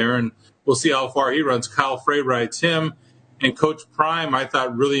lead in there, and we'll see how far he runs. Kyle Frey rides him, and Coach Prime, I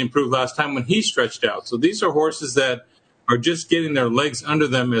thought, really improved last time when he stretched out. So these are horses that are just getting their legs under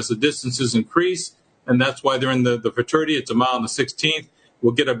them as the distances increase, and that's why they're in the Futurity. It's a mile and the 16th.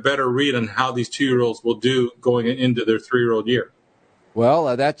 We'll get a better read on how these 2-year-olds will do going into their 3-year-old year.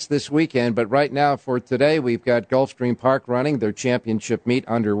 Well, that's this weekend, but right now for today, we've got Gulfstream Park running, their championship meet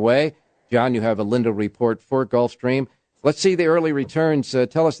underway. John, you have a Lindo report for Gulfstream. Let's see the early returns.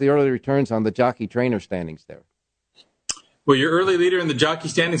 Tell us the early returns on the jockey trainer standings there. Well, your early leader in the jockey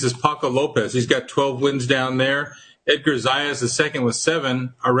standings is Paco Lopez. He's got 12 wins down there. Edgar Zayas is second with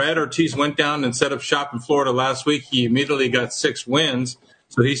 7. Arad Ortiz went down and set up shop in Florida last week. He immediately got 6 wins,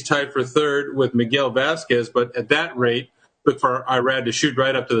 so he's tied for 3rd with Miguel Vasquez. But at that rate, look for Irad to shoot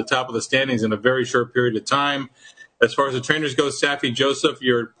right up to the top of the standings in a very short period of time. As far as the trainers go, Safi Joseph,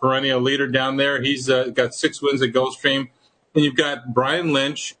 your perennial leader down there, he's got 6 wins at Gulfstream. And you've got Brian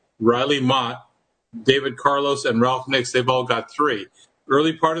Lynch, Riley Mott, David Carlos, and Ralph Nix. They've all got 3.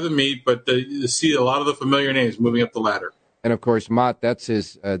 Early part of the meet, but you see a lot of the familiar names moving up the ladder. And, of course, Mott, that's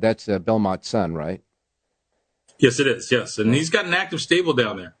Belmont's son, right? Yes, it is, yes. And he's got an active stable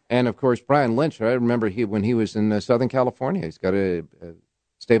down there. And, of course, Brian Lynch, I remember when he was in Southern California. He's got a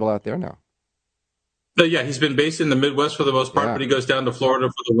stable out there now. Yeah, he's been based in the Midwest for the most part, but he goes down to Florida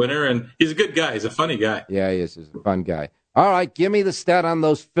for the winter, and he's a good guy. He's a funny guy. Yeah, he is. He's a fun guy. All right, give me the stat on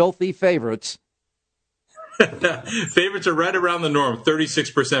those filthy favorites. Favorites are right around the norm,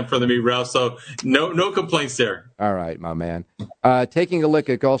 36% for the meet, Ralph, so no complaints there. All right, my man. Taking a look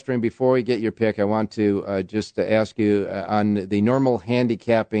at Gulfstream before we get your pick, I want to just ask you on the normal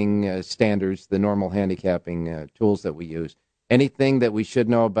handicapping standards, the normal handicapping tools that we use. Anything that we should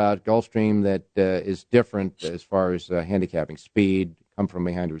know about Gulfstream that is different as far as handicapping, speed, come from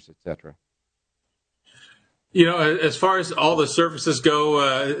behinders, et cetera? As far as all the surfaces go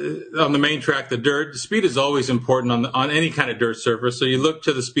on the main track, the dirt, the speed is always important on any kind of dirt surface. So you look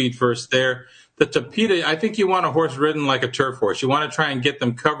to the speed first there. The Tapeta, I think you want a horse ridden like a turf horse. You want to try and get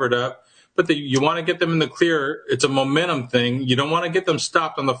them covered up, but you want to get them in the clear. It's a momentum thing. You don't want to get them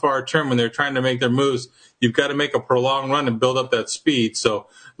stopped on the far turn when they're trying to make their moves. You've got to make a prolonged run and build up that speed. So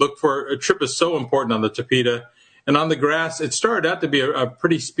look for a trip is so important on the Tapeta. And on the grass, it started out to be a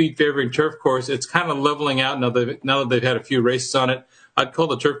pretty speed-favoring turf course. It's kind of leveling out now that they've had a few races on it. I'd call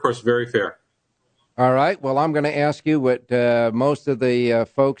the turf course very fair. All right. Well, I'm going to ask you what most of the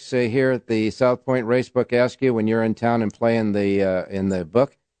folks here at the South Point Racebook ask you when you're in town and play in the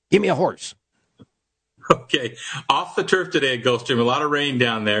book. Give me a horse. Okay. Off the turf today at Gulfstream. A lot of rain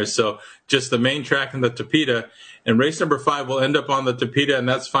down there, so just the main track and the Tapeta. And race number 5 will end up on the Tapeta, and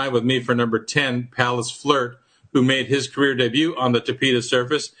that's fine with me for number 10, Palace Flirt, who made his career debut on the Tapeta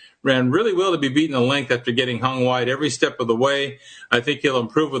surface. Ran really well to be beaten a length after getting hung wide every step of the way. I think he'll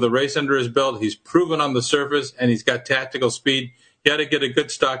improve with a race under his belt. He's proven on the surface, and he's got tactical speed. You got to get a good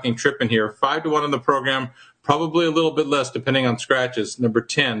stalking trip in here. 5-1 in the program, probably a little bit less depending on scratches. Number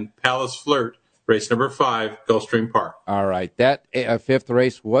 10, Palace Flirt, race number 5, Gulfstream Park. All right. That fifth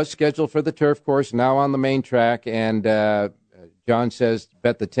race was scheduled for the turf course, now on the main track. And John says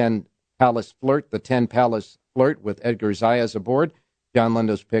bet the 10 Palace Flirt, the 10 Palace Flirt with Edgar Zayas aboard. John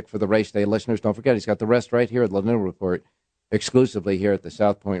Lindo's pick for the race day listeners. Don't forget, he's got the rest right here at the Lindo Report, exclusively here at the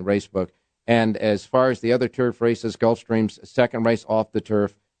South Point Racebook. And as far as the other turf races, Gulfstream's second race off the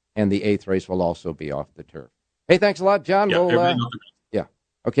turf, and the 8th race will also be off the turf. Hey, thanks a lot, John. Yeah,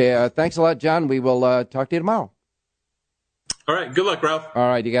 Okay, thanks a lot, John. We will talk to you tomorrow. All right, good luck, Ralph. All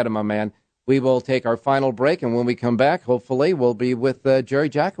right, you got it, my man. We will take our final break, and when we come back, hopefully we'll be with Jerry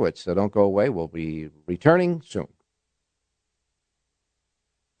Jackowitz. So don't go away. We'll be returning soon.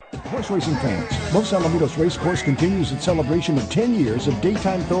 Horse racing fans, Los Alamitos Racecourse continues its celebration of 10 years of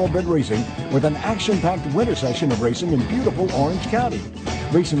daytime thoroughbred racing with an action-packed winter session of racing in beautiful Orange County.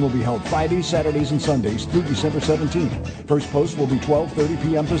 Racing will be held Fridays, Saturdays, and Sundays through December 17th. First post will be 12:30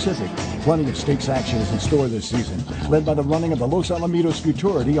 p.m. Pacific. Plenty of stakes action is in store this season, led by the running of the Los Alamitos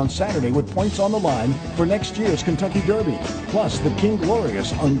Futurity on Saturday with points on the line for next year's Kentucky Derby, plus the King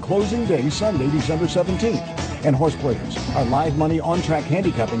Glorious on closing day, Sunday, December 17th. And horse players, our live money on-track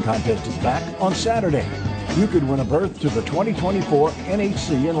handicapping contest is back on Saturday. You could win a berth to the 2024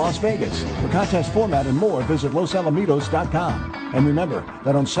 NHC in Las Vegas. For contest format and more, visit losalamitos.com. And remember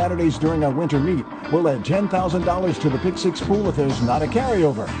that on Saturdays during our winter meet, we'll add $10,000 to the Pick Six pool if there's not a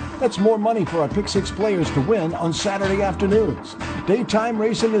carryover. That's more money for our Pick Six players to win on Saturday afternoons. Daytime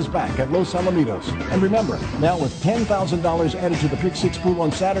racing is back at Los Alamitos. And remember, now with $10,000 added to the Pick Six pool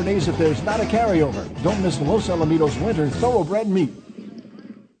on Saturdays if there's not a carryover. Don't miss the Los Alamitos Winter Thoroughbred Meet.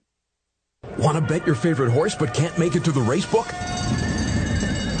 Want to bet your favorite horse but can't make it to the racebook?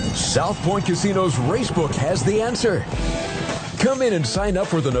 South Point Casino's Racebook has the answer. Come in and sign up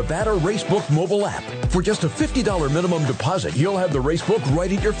for the Nevada Racebook mobile app. For just a $50 minimum deposit, you'll have the Racebook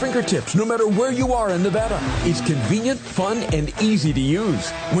right at your fingertips, no matter where you are in Nevada. It's convenient, fun, and easy to use.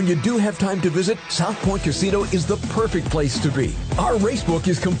 When you do have time to visit, South Point Casino is the perfect place to be. Our Racebook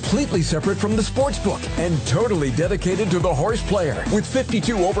is completely separate from the sportsbook and totally dedicated to the horse player. With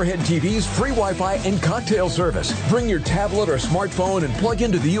 52 overhead TVs, free Wi-Fi, and cocktail service. Bring your tablet or smartphone and plug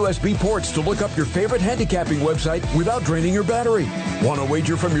into the USB ports to look up your favorite handicapping website without draining your battery. Want to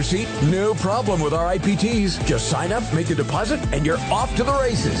wager from your seat? No problem with our IPTs. Just sign up, make a deposit, and you're off to the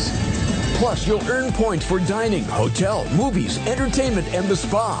races. Plus, you'll earn points for dining, hotel, movies, entertainment, and the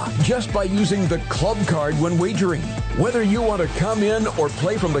spa just by using the club card when wagering. Whether you want to come in or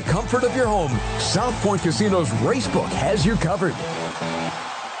play from the comfort of your home, South Point Casino's Racebook has you covered.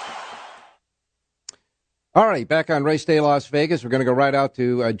 All right, back on Race Day Las Vegas. We're going to go right out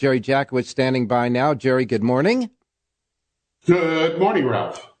to Jerry Jackowitz standing by now. Jerry, good morning. Good morning,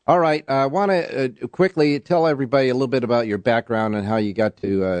 Ralph. All right, I want to quickly tell everybody a little bit about your background and how you got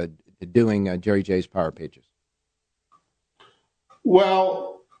to doing Jerry J's Power Pages.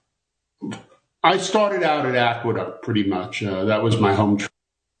 Well, I started out at Aqueduct pretty much. That was my home track.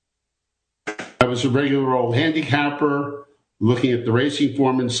 I was a regular old handicapper, looking at the racing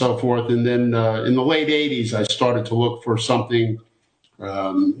form and so forth. And then in the late 80s, I started to look for something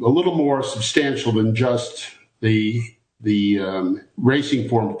a little more substantial than just the racing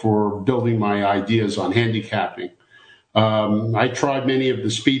form for building my ideas on handicapping. I tried many of the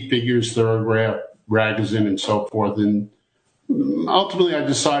speed figures, Thoroughbred, Ragozin, and so forth, and ultimately I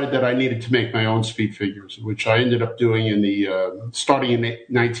decided that I needed to make my own speed figures, which I ended up doing starting in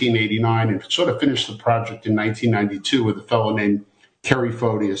 1989 and sort of finished the project in 1992 with a fellow named Kerry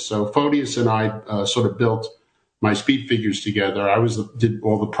Photius. So Photius and I sort of built my speed figures together. I did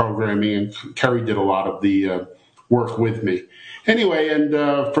all the programming, and Kerry did a lot of the work with me. Anyway, and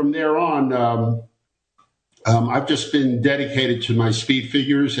from there on, I've just been dedicated to my speed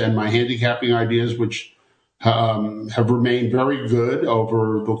figures and my handicapping ideas, which have remained very good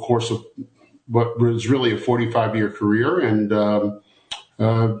over the course of what was really a 45-year career. And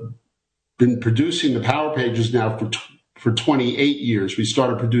been producing the Power Pages now for 28 years. We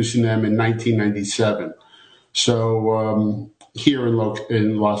started producing them in 1997. So here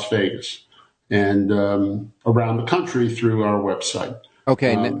in Las Vegas and around the country through our website.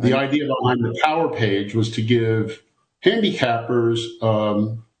 Okay. The idea behind the Power Page was to give handicappers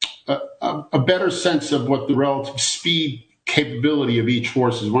a better sense of what the relative speed capability of each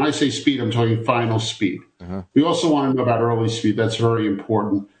horse is. When I say speed, I'm talking final speed. Uh-huh. We also want to know about early speed. That's very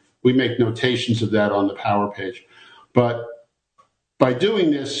important. We make notations of that on the Power Page. But by doing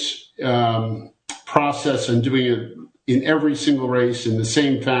this process and doing it in every single race in the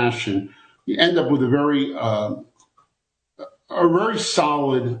same fashion, you end up with a very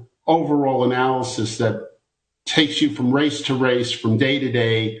solid overall analysis that takes you from race to race, from day to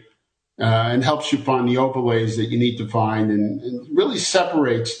day, and helps you find the overlays that you need to find, and really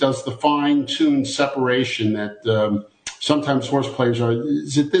does the fine-tuned separation that sometimes horse players are.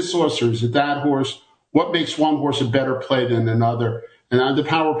 Is it this horse or is it that horse? What makes one horse a better play than another? And the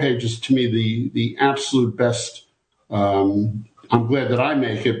Power Page is, to me, the absolute best. I'm glad that I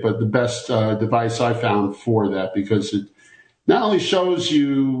make it, but the best device I found for that, because it not only shows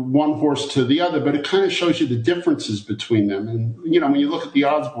you one horse to the other, but it kind of shows you the differences between them. And, when you look at the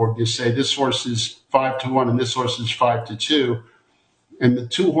odds board, you say this horse is 5-1 and this horse is 5-2. And the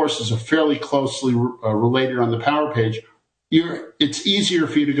two horses are fairly closely related on the Power Page. It's easier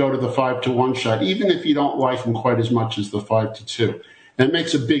for you to go to the 5-1 shot, even if you don't like them quite as much as the 5-2. And it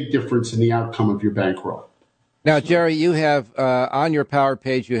makes a big difference in the outcome of your bankroll. Now, Jerry, you have on your Power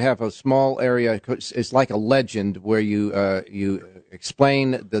Page, you have a small area. It's like a legend where you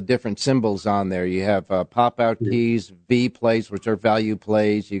explain the different symbols on there. You have pop-out keys, V plays, which are value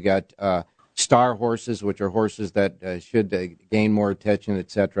plays. You got star horses, which are horses that should gain more attention,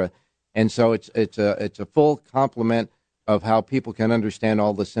 etc. And so it's a full complement of how people can understand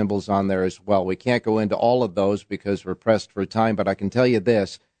all the symbols on there as well. We can't go into all of those because we're pressed for time, but I can tell you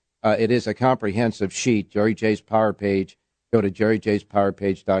this. It is a comprehensive sheet, Jerry J's Power Page. Go to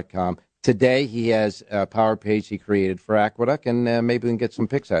jerryjspowerpage.com. Today, he has a Power Page he created for Aqueduct, and maybe we can get some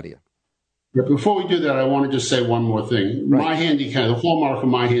picks out of you. But before we do that, I want to just say one more thing. Right. The hallmark of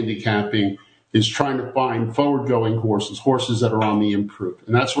my handicapping is trying to find forward-going horses that are on the improve.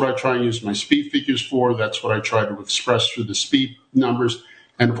 And that's what I try and use my speed figures for. That's what I try to express through the speed numbers.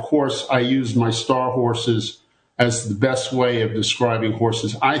 And, of course, I use my star horses as the best way of describing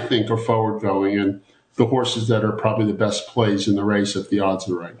horses I think are forward-going and the horses that are probably the best plays in the race if the odds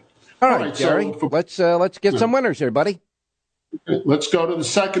are right. All right, Jerry, let's get some winners here, buddy. Let's go to the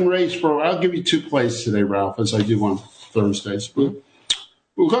second race. I'll give you two plays today, Ralph, as I do on Thursdays.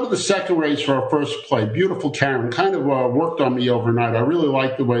 We'll go to the second race for our first play. Beautiful Karen kind of worked on me overnight. I really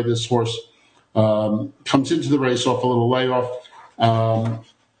like the way this horse comes into the race off a little layoff.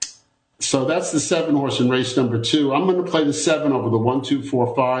 So that's the 7 horse in race number 2. I'm going to play the 7 over the 1, 2,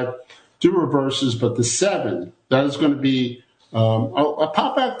 4, 5, do reverses, but the 7, that is going to be a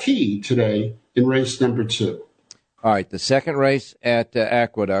pop-out key today in race number 2. All right, the second race at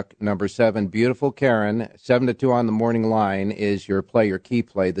Aqueduct, number 7, Beautiful Karen, 7-2 on the morning line is your play, your key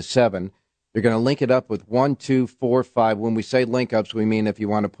play, the 7. You're going to link it up with 1, 2, 4, 5. When we say link-ups, we mean if you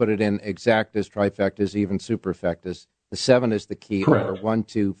want to put it in exactas, trifectas, even superfectas. The 7 is the key, over 1,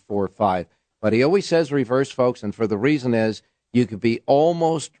 2, 4, 5. But he always says reverse, folks, and for the reason is you could be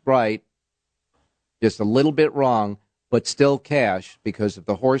almost right, just a little bit wrong, but still cash, because if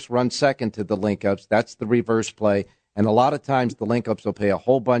the horse runs second to the link-ups, that's the reverse play. And a lot of times the link-ups will pay a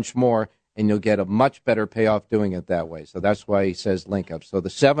whole bunch more, and you'll get a much better payoff doing it that way. So that's why he says link-ups. So the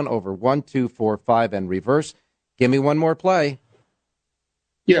 7 over 1, 2, 4, 5, and reverse. Give me one more play.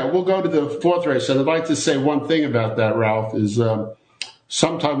 Yeah, we'll go to the fourth race. And I'd like to say one thing about that, Ralph, is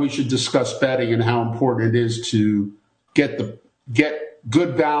sometime we should discuss betting and how important it is to get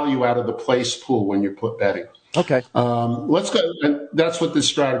good value out of the place pool when you're betting. Okay. Let's go. And that's what this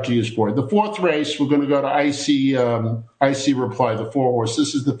strategy is for. The fourth race, we're going to go to IC Reply, the 4 horse.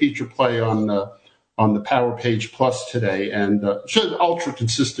 This is the feature play on the Power Page Plus today. And ultra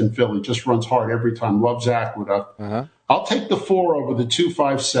consistent filly, just runs hard every time, loves Aqueduct. Uh-huh. I'll take the 4 over the 2,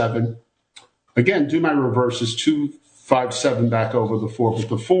 5, 7. Again, do my reverses, 2, 5, 7 back over the 4. But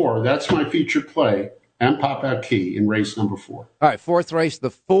the 4, that's my featured play and pop-out key in race number 4. All right, fourth race, the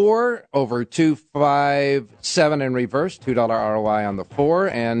 4 over 2, 5, 7 in reverse, $2 ROI on the 4.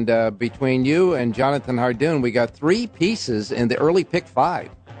 And between you and Jonathan Hardoon, we got 3 pieces in the early pick 5.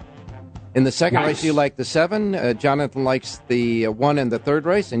 In the second race, you like the 7. Jonathan likes the 1 in the third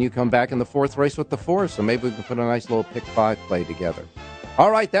race, and you come back in the fourth race with the 4. So maybe we can put a nice little pick 5 play together. All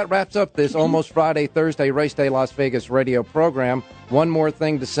right, that wraps up this Almost Friday, Thursday, Race Day Las Vegas radio program. One more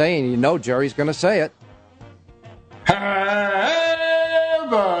thing to say, and you know Jerry's going to say it.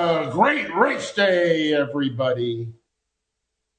 Have a great race day, everybody.